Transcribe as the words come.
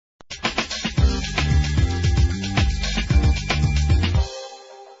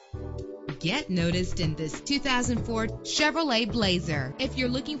get noticed in this 2004 Chevrolet Blazer. If you're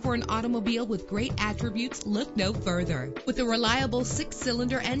looking for an automobile with great attributes, look no further. With a reliable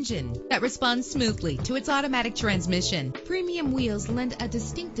 6-cylinder engine that responds smoothly to its automatic transmission, premium wheels lend a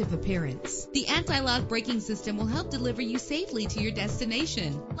distinctive appearance. The anti-lock braking system will help deliver you safely to your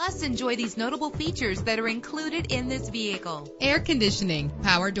destination. Plus, enjoy these notable features that are included in this vehicle: air conditioning,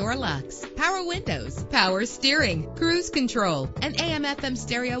 power door locks, power windows, power steering, cruise control, an AM/FM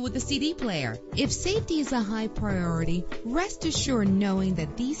stereo with a CD player. If safety is a high priority, rest assured knowing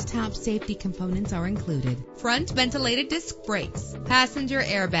that these top safety components are included: front ventilated disc brakes, passenger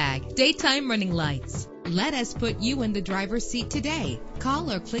airbag, daytime running lights. Let us put you in the driver's seat today.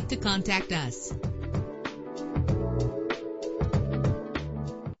 Call or click to contact us.